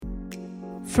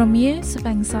From years of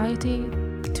anxiety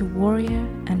to warrior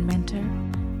and mentor,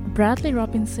 Bradley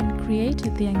Robinson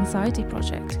created the Anxiety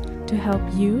Project to help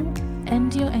you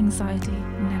end your anxiety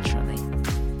naturally.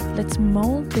 Let's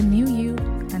mold the new you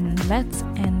and let's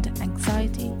end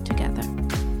anxiety together.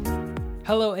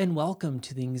 Hello and welcome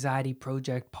to the Anxiety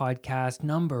Project podcast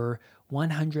number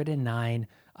 109.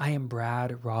 I am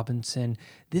Brad Robinson.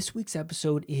 This week's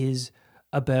episode is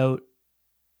about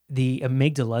the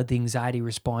amygdala, the anxiety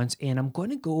response, and I'm going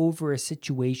to go over a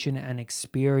situation and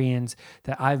experience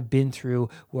that I've been through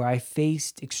where I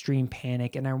faced extreme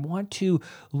panic, and I want to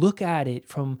look at it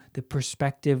from the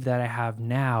perspective that I have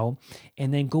now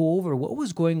and then go over what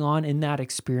was going on in that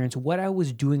experience, what I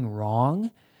was doing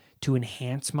wrong to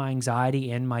enhance my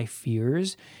anxiety and my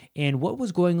fears, and what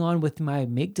was going on with my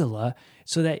amygdala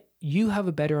so that you have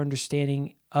a better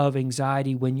understanding of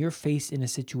anxiety when you're faced in a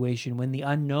situation when the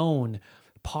unknown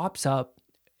pops up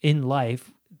in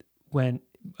life when,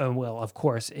 of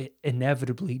course, it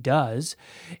inevitably does,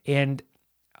 and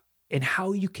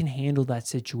how you can handle that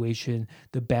situation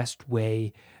the best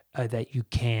way that you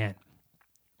can.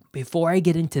 Before I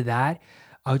get into that,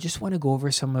 I just want to go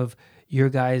over some of your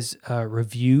guys'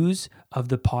 reviews of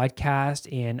the podcast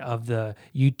and of the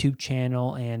YouTube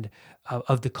channel and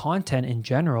of the content in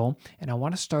general. And I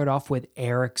want to start off with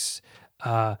Eric's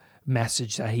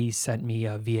message that he sent me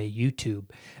via YouTube.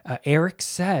 Eric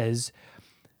says,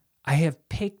 I have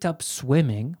picked up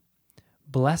swimming,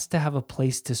 blessed to have a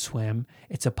place to swim.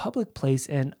 It's a public place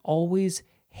and always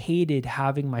hated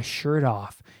having my shirt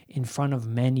off in front of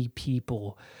many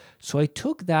people. So I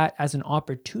took that as an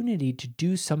opportunity to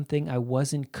do something I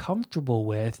wasn't comfortable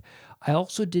with. I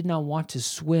also did not want to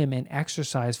swim and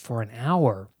exercise for an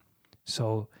hour.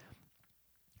 So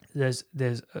there's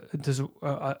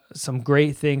some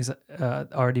great things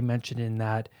already mentioned in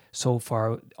that so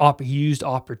far. He used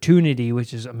opportunity,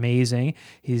 which is amazing.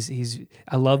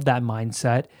 I love that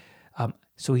mindset.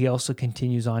 So he also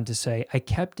continues on to say, I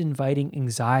kept inviting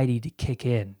anxiety to kick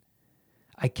in.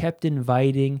 I kept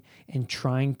inviting and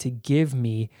trying to give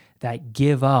me that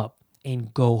give up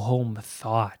and go home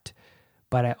thought.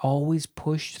 But I always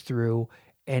pushed through,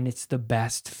 and it's the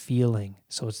best feeling.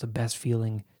 So it's the best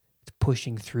feeling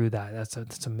pushing through that.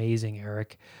 That's amazing,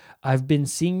 Eric. I've been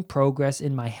seeing progress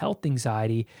in my health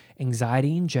anxiety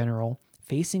in general,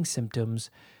 facing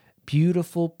symptoms,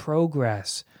 beautiful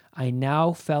progress. I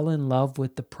now fell in love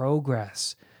with the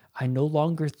progress. I no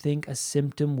longer think a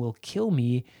symptom will kill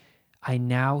me. I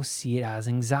now see it as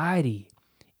anxiety.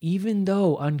 Even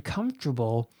though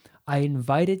uncomfortable, I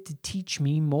invite it to teach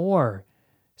me more.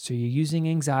 So you're using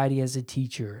anxiety as a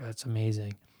teacher. That's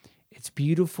amazing. It's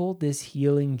beautiful, this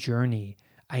healing journey.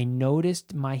 I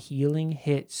noticed my healing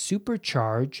hit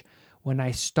supercharge when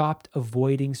I stopped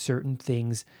avoiding certain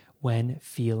things when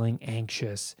feeling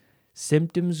anxious.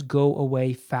 Symptoms go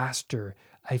away faster.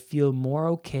 I feel more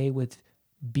okay with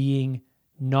being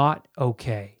not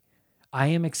okay. I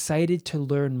am excited to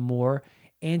learn more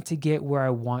and to get where I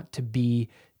want to be.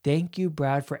 Thank you,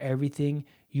 Brad, for everything.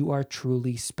 You are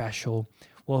truly special.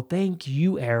 Well, thank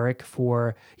you, Eric,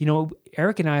 for,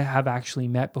 Eric and I have actually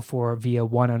met before via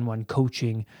one-on-one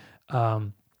coaching,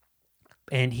 and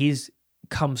he's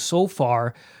come so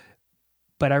far,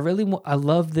 but I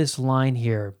love this line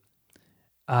here.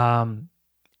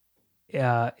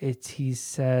 He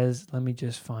says, let me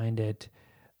just find it.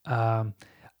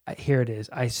 Here it is.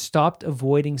 I stopped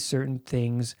avoiding certain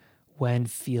things when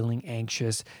feeling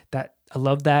anxious. I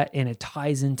love that, and it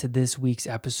ties into this week's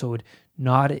episode,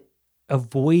 not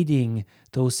avoiding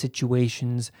those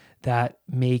situations that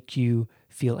make you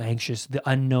feel anxious, the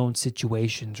unknown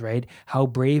situations, right? How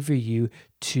brave are you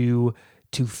to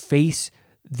face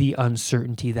the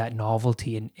uncertainty, that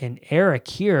novelty? And Eric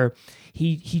here,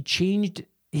 he changed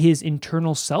his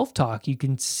internal self-talk. You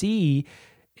can see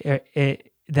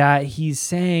that he's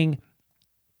saying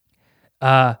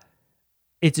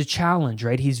it's a challenge,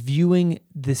 right? He's viewing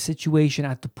the situation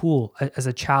at the pool as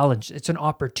a challenge. It's an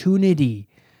opportunity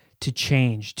to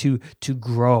change, to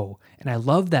grow. And I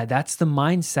love that. That's the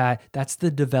mindset. That's the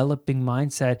developing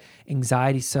mindset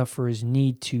anxiety sufferers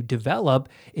need to develop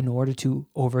in order to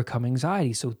overcome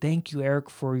anxiety. So thank you,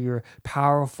 Eric, for your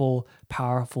powerful,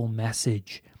 powerful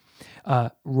message.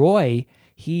 Roy,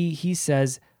 he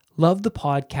says, love the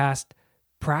podcast,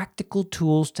 practical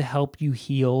tools to help you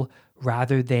heal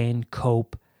rather than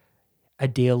cope. A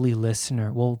daily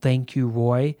listener. Well, thank you,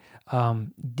 Roy.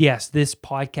 Yes, this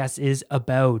podcast is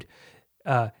about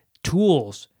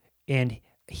tools and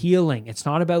healing. It's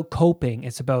not about coping.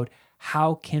 It's about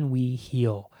how can we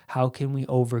heal? How can we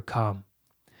overcome?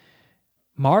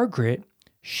 Margaret,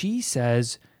 she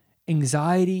says,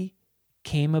 anxiety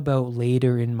came about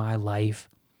later in my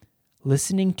life.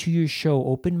 listening to your show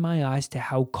opened my eyes to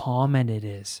how common it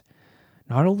is.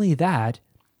 Not only that,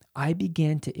 I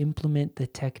began to implement the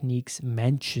techniques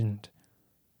mentioned.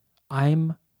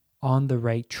 I'm on the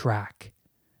right track.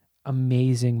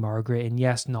 Amazing, Margaret. And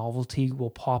yes, novelty will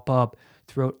pop up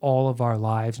throughout all of our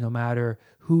lives, no matter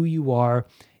who you are.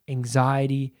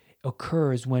 Anxiety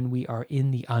occurs when we are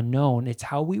in the unknown. It's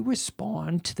how we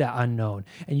respond to that unknown.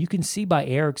 And you can see by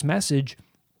Eric's message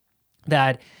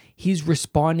that he's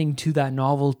responding to that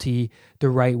novelty the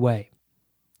right way,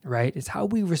 right? It's how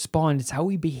we respond. It's how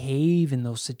we behave in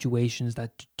those situations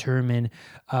that determine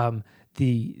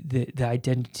the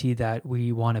identity that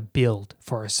we want to build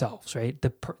for ourselves, right?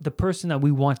 The person that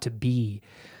we want to be.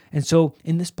 And so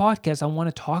in this podcast, I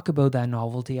want to talk about that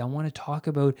novelty. I want to talk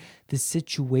about the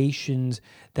situations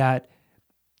that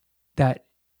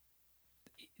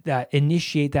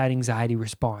initiate that anxiety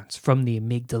response from the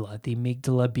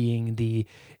amygdala being the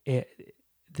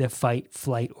fight,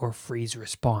 flight, or freeze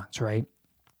response, right?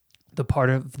 The part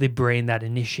of the brain that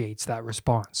initiates that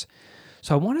response.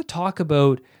 So I want to talk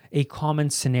about a common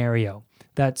scenario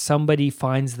that somebody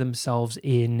finds themselves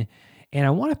in, and I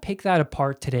want to pick that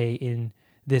apart today in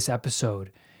this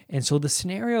episode. And so the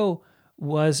scenario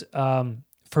was,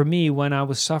 for me, when I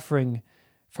was suffering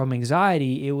from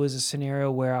anxiety, it was a scenario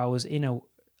where I was in a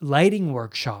lighting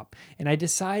workshop, and I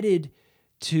decided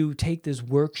to take this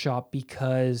workshop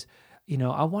because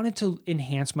I wanted to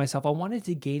enhance myself. I wanted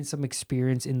to gain some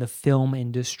experience in the film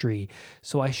industry.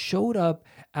 So I showed up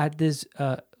at this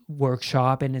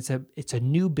workshop, and it's a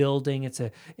new building. It's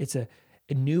a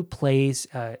new place.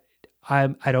 I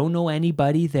don't know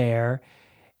anybody there,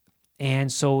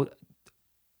 and so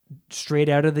straight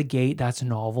out of the gate, that's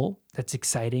novel. That's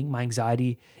exciting. My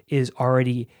anxiety is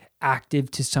already active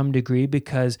to some degree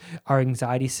because our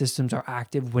anxiety systems are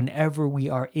active whenever we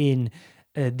are in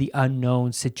the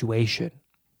unknown situation.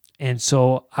 And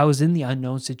so I was in the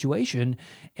unknown situation,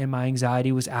 and my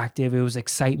anxiety was active. It was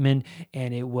excitement,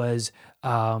 and it was,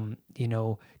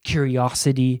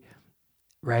 curiosity,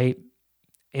 right?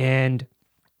 And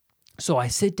so I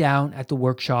sit down at the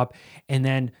workshop, and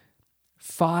then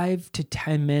 5 to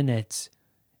 10 minutes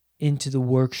into the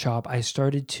workshop, I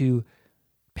started to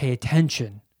pay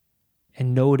attention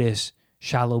and notice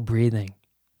shallow breathing,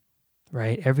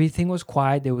 right? Everything was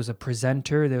quiet. There was a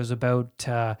presenter. There was about,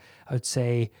 I would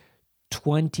say,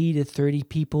 20 to 30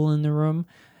 people in the room.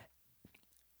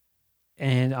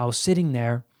 And I was sitting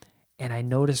there, and I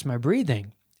noticed my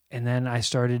breathing. And then I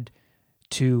started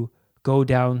to go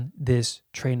down this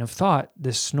train of thought,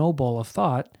 this snowball of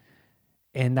thought,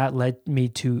 and that led me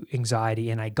to anxiety.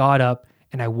 And I got up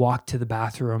and I walked to the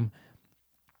bathroom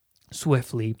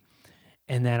swiftly.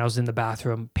 And then I was in the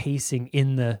bathroom pacing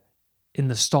in the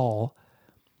stall.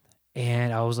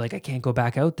 And I was like, I can't go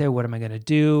back out there. What am I going to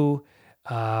do?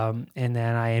 And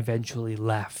then I eventually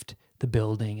left the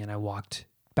building and I walked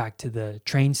back to the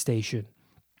train station.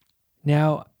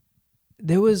 Now,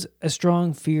 there was a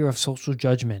strong fear of social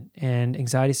judgment, and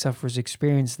anxiety sufferers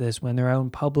experience this when they're out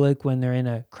in public, when they're in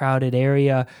a crowded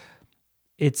area.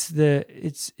 It's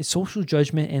social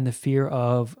judgment and the fear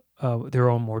of their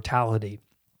own mortality.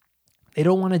 They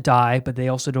don't want to die, but they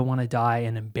also don't want to die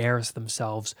and embarrass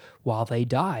themselves while they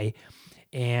die.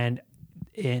 And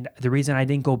the reason I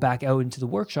didn't go back out into the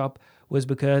workshop was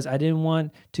because I didn't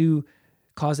want to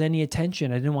cause any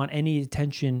attention. I didn't want any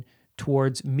attention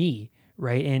towards me,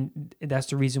 right? And that's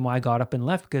the reason why I got up and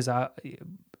left, because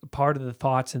part of the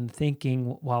thoughts and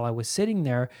thinking while I was sitting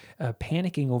there,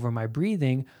 panicking over my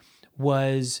breathing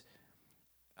was,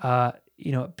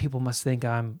 people must think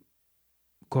I'm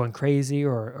going crazy,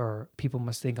 or people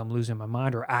must think I'm losing my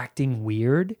mind or acting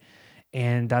weird.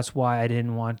 And that's why I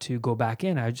didn't want to go back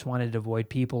in. I just wanted to avoid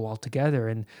people altogether.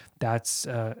 And that's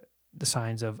the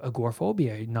signs of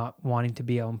agoraphobia, not wanting to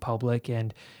be out in public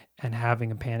and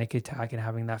having a panic attack and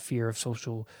having that fear of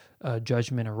social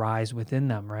judgment arise within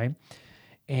them, right?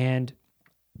 And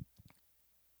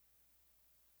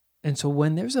so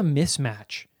when there's a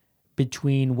mismatch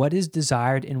between what is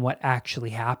desired and what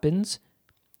actually happens,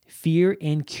 fear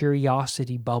and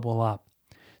curiosity bubble up.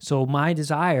 So my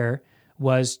desire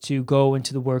was to go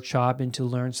into the workshop and to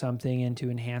learn something and to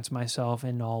enhance myself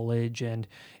in knowledge, and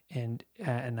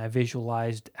I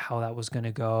visualized how that was going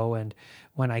to go. And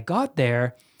when I got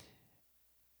there,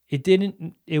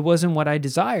 it wasn't what I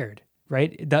desired,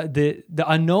 right? The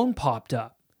unknown popped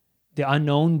up. The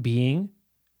unknown being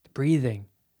the breathing,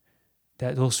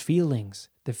 those feelings,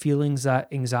 the feelings that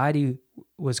anxiety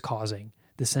was causing,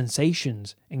 the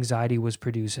sensations anxiety was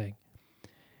producing.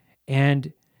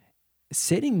 And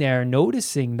sitting there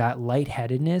noticing that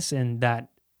lightheadedness and that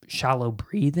shallow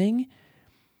breathing,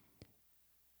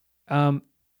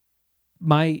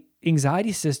 my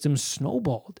anxiety system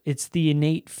snowballed. It's the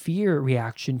innate fear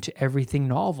reaction to everything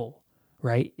novel,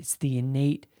 right? It's the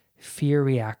innate fear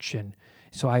reaction.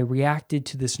 So I reacted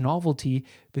to this novelty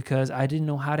because I didn't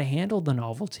know how to handle the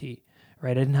novelty,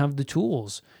 right? I didn't have the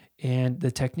tools and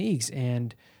the techniques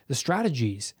and the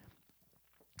strategies.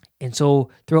 And so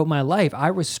throughout my life, I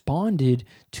responded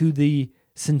to the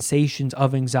sensations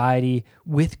of anxiety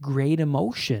with great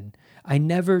emotion. I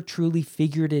never truly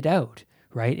figured it out,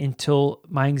 right? Until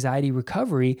my anxiety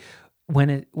recovery, when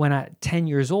at 10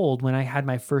 years old, when I had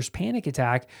my first panic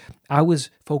attack, I was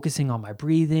focusing on my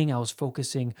breathing. I was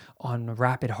focusing on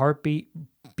rapid heartbeat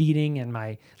beating and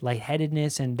my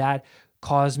lightheadedness, and that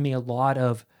caused me a lot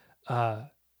of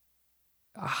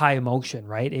high emotion,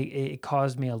 right? It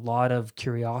caused me a lot of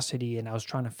curiosity, and I was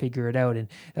trying to figure it out. And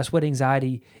that's what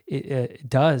anxiety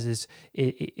does, is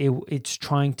it's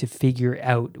trying to figure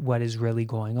out what is really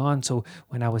going on. So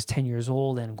when I was 10 years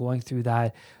old and going through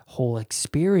that whole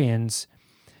experience,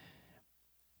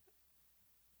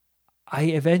 I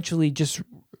eventually just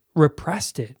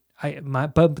repressed it.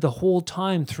 But the whole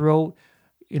time throughout,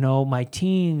 my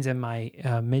teens and my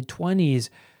mid-20s,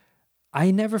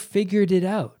 I never figured it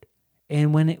out.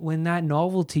 And when that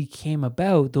novelty came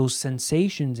about, those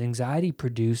sensations anxiety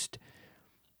produced,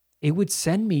 it would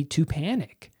send me to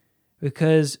panic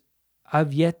because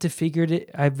I've yet to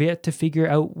figure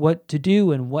out what to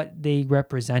do and what they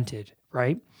represented,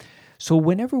 right? So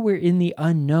whenever we're in the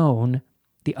unknown,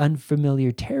 the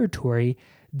unfamiliar territory,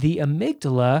 the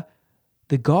amygdala,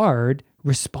 the guard,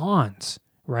 responds,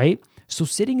 right? So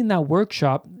sitting in that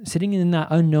workshop, sitting in that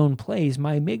unknown place,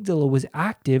 my amygdala was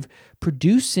active,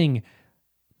 producing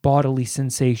bodily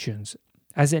sensations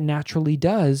as it naturally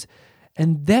does.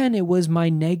 And then it was my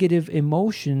negative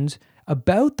emotions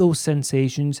about those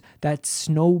sensations that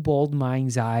snowballed my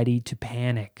anxiety to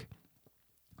panic.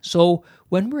 So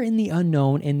when we're in the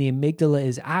unknown and the amygdala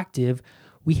is active,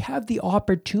 we have the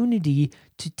opportunity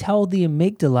to tell the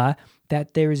amygdala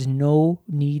that there is no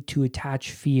need to attach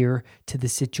fear to the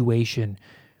situation.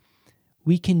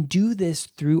 We can do this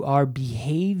through our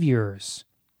behaviors,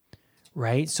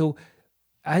 right? So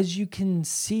as you can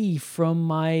see from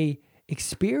my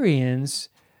experience,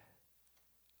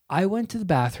 I went to the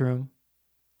bathroom,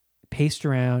 paced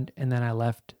around, and then I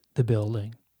left the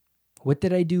building. What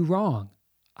did I do wrong?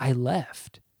 I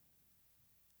left.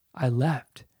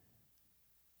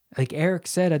 Like Eric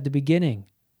said at the beginning,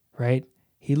 right?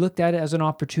 He looked at it as an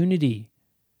opportunity.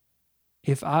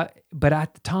 But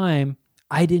at the time,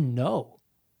 I didn't know.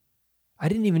 I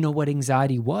didn't even know what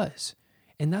anxiety was.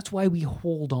 And that's why we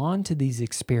hold on to these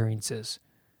experiences.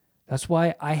 That's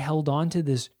why I held on to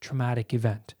this traumatic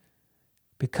event,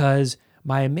 because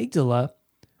my amygdala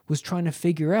was trying to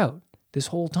figure out this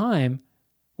whole time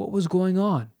what was going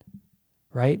on,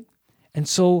 right? And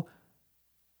so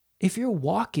if you're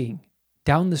walking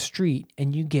down the street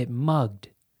and you get mugged,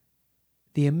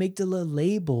 the amygdala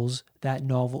labels that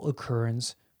novel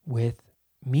occurrence with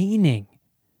meaning.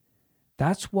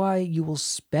 That's why you will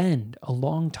spend a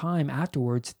long time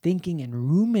afterwards thinking and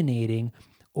ruminating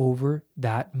over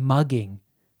that mugging,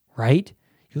 right?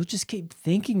 You'll just keep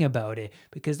thinking about it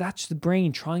because that's the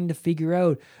brain trying to figure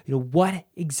out, what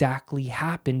exactly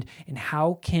happened and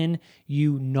how can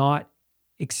you not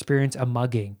experience a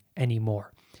mugging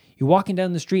anymore. You're walking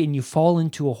down the street and you fall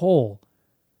into a hole,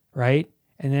 right?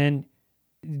 And then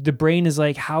the brain is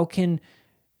like, how can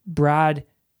Brad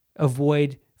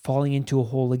avoid falling into a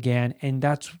hole again? And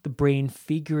that's the brain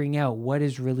figuring out what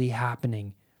is really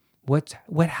happening. What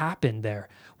happened there?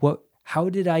 How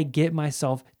did I get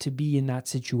myself to be in that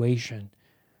situation?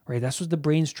 Right? That's what the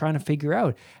brain's trying to figure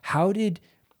out. How did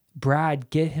Brad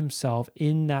get himself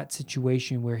in that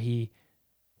situation where he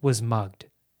was mugged?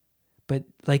 But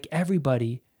like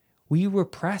everybody, we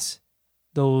repress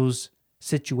those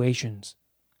situations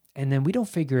and then we don't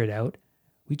figure it out.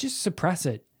 We just suppress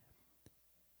it.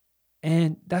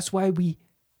 And that's why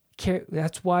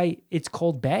that's why it's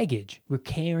called baggage. We're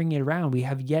carrying it around. We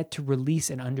have yet to release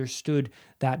and understood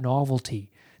that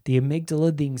novelty. The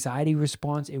amygdala, the anxiety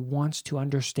response, it wants to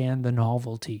understand the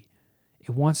novelty.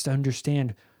 It wants to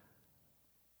understand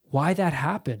why that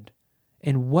happened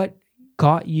and what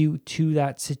got you to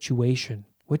that situation.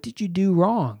 What did you do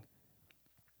wrong?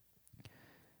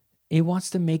 It wants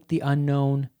to make the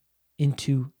unknown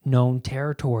into known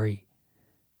territory.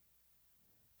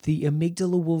 The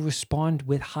amygdala will respond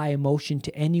with high emotion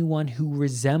to anyone who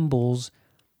resembles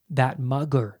that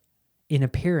mugger in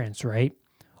appearance, right?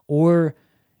 Or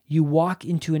you walk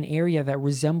into an area that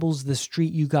resembles the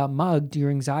street you got mugged,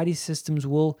 your anxiety systems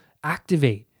will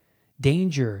activate.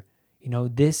 Danger,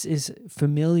 this is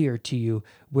familiar to you,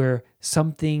 where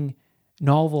something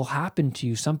novel happened to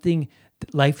you, something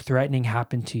life-threatening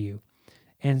happened to you.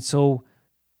 And so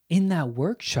in that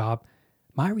workshop,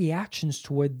 my reactions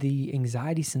toward the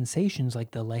anxiety sensations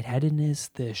like the lightheadedness,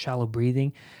 the shallow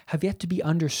breathing, have yet to be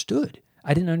understood.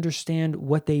 I didn't understand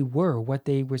what they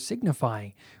were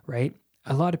signifying, right?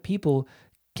 A lot of people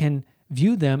can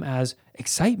view them as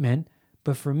excitement,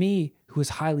 but for me, who is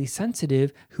highly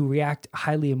sensitive, who react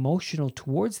highly emotional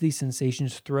towards these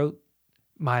sensations throughout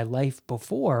my life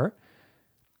before,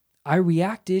 I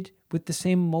reacted with the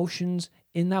same emotions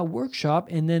in that workshop,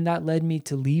 and then that led me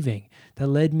to leaving. That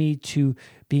led me to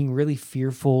being really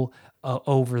fearful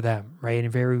over them, right?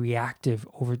 And very reactive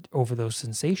over those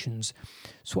sensations.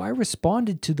 So I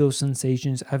responded to those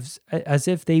sensations as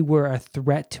if they were a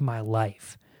threat to my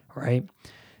life, right?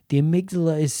 The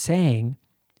amygdala is saying,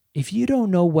 if you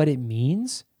don't know what it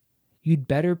means, you'd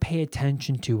better pay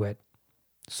attention to it.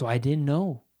 So I didn't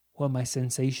know what my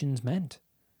sensations meant.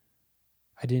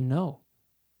 I didn't know.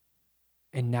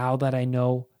 And now that I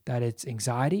know that it's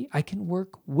anxiety, I can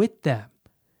work with them,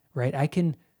 right? I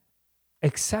can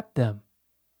accept them.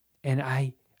 And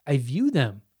I view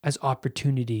them as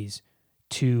opportunities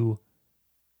to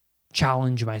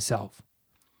challenge myself.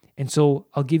 And so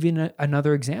I'll give you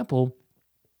another example.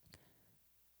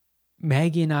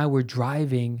 Maggie and I were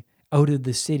driving out of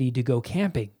the city to go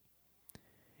camping.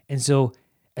 And so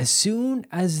as soon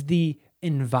as the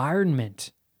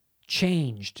environment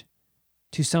changed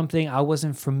to something I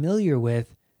wasn't familiar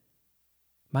with,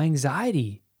 my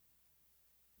anxiety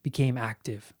became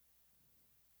active.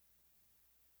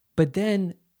 But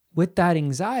then with that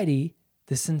anxiety,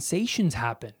 the sensations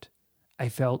happened. I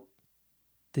felt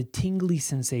the tingly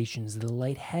sensations, the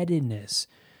lightheadedness,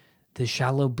 the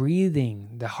shallow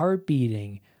breathing, the heart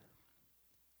beating.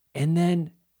 And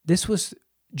then this was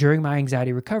during my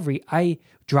anxiety recovery. I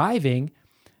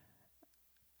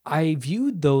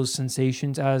viewed those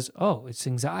sensations as, oh, it's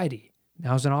anxiety.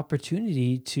 Now's an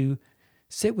opportunity to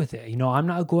sit with it. I'm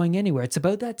not going anywhere. It's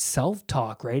about that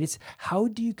self-talk, right? It's how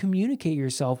do you communicate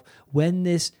yourself when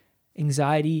this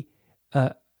anxiety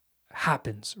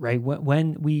happens, right?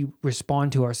 When we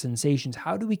respond to our sensations,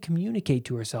 how do we communicate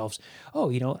to ourselves? Oh,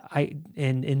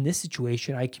 in this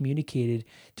situation, I communicated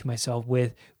to myself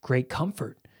with great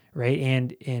comfort,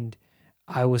 right? And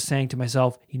I was saying to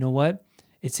myself, you know what?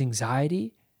 It's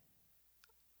anxiety.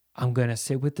 I'm going to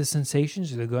sit with the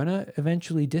sensations. They're going to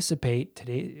eventually dissipate.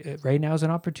 Today, right now is an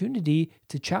opportunity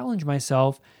to challenge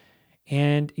myself.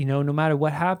 And, no matter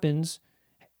what happens,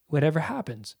 whatever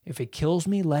happens, if it kills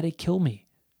me, let it kill me.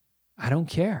 I don't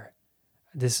care.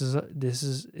 This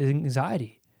is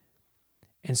anxiety.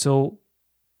 And so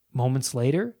moments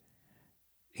later,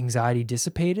 anxiety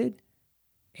dissipated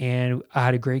and I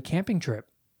had a great camping trip.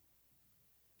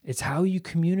 It's how you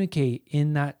communicate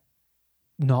in that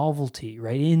novelty,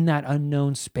 right? In that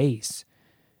unknown space.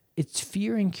 It's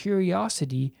fear and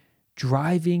curiosity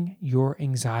driving your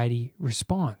anxiety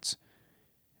response.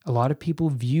 A lot of people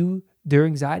view their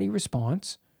anxiety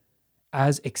response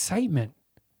as excitement,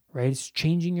 right? It's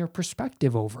changing your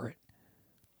perspective over it.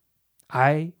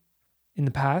 I, in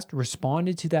the past,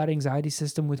 responded to that anxiety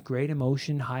system with great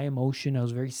emotion, high emotion. I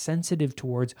was very sensitive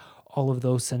towards all of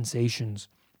those sensations.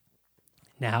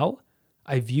 Now,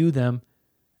 I view them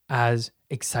as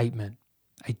excitement.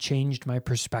 I changed my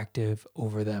perspective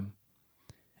over them.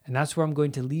 And that's where I'm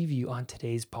going to leave you on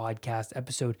today's podcast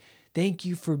episode. Thank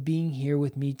you for being here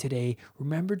with me today.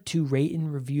 Remember to rate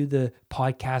and review the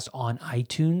podcast on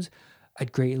iTunes.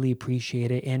 I'd greatly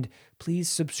appreciate it. And please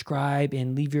subscribe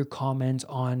and leave your comments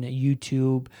on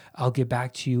YouTube. I'll get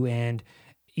back to you and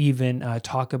even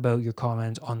talk about your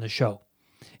comments on the show.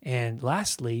 And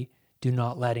lastly, do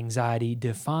not let anxiety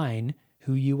define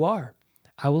who you are.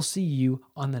 I will see you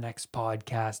on the next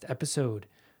podcast episode.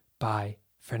 Bye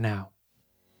for now.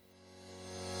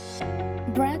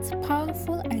 Brad's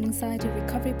powerful anxiety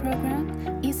recovery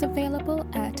program is available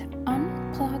at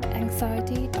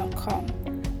unpluganxiety.com.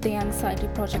 The Anxiety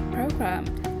Project program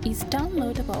is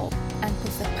downloadable and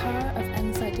puts the power of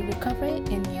anxiety recovery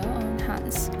in your own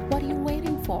hands. What are you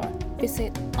waiting for?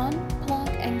 Visit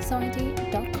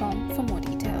unpluganxiety.com for more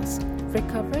details.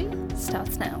 Recovery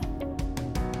starts now.